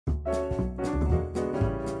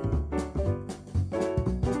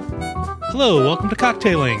Hello, welcome to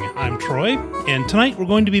Cocktailing. I'm Troy, and tonight we're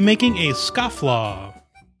going to be making a scofflaw.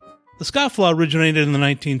 The scofflaw originated in the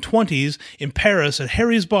 1920s in Paris at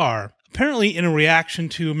Harry's Bar. Apparently, in a reaction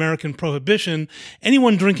to American Prohibition,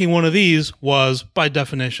 anyone drinking one of these was, by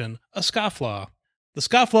definition, a scofflaw. The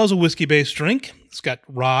scofflaw is a whiskey-based drink. It's got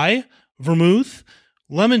rye, vermouth,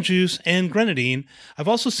 lemon juice, and grenadine. I've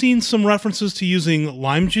also seen some references to using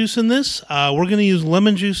lime juice in this. We're going to use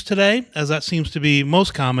lemon juice today, as that seems to be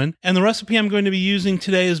most common. And the recipe I'm going to be using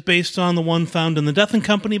today is based on the one found in the Death &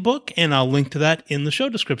 Company book, and I'll link to that in the show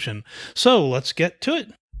description. So let's get to it.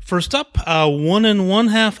 First up, 1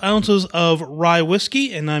 1/2 ounces of rye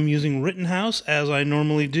whiskey, and I'm using Rittenhouse as I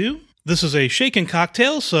normally do. This is a shaken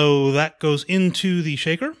cocktail, so that goes into the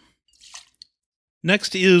shaker.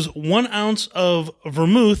 Next is 1 ounce of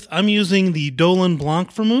vermouth. I'm using the Dolin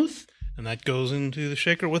Blanc vermouth, and that goes into the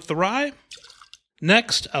shaker with the rye.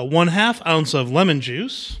 Next, 1/2 ounce of lemon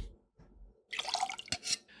juice.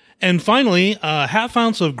 And finally, 1/2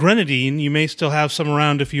 ounce of grenadine. You may still have some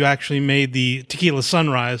around if you actually made the Tequila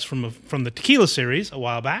Sunrise from the Tequila series a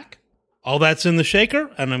while back. All that's in the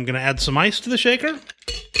shaker, and I'm going to add some ice to the shaker.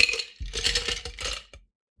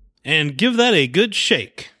 And give that a good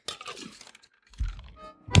shake.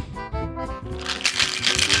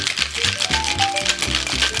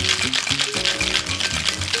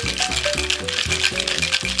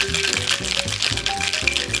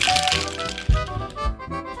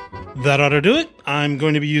 That ought to do it. I'm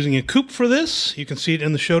going to be using a coupe for this. You can see it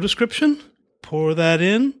in the show description. Pour that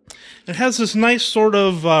in. It has this nice sort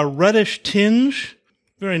of reddish tinge.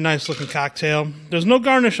 Very nice looking cocktail. There's no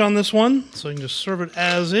garnish on this one, so you can just serve it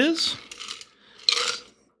as is.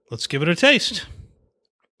 Let's give it a taste.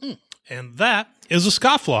 And that is a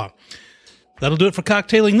scofflaw. That'll do it for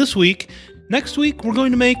cocktailing this week. Next week, we're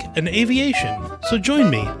going to make an aviation. So join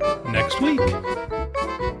me next week.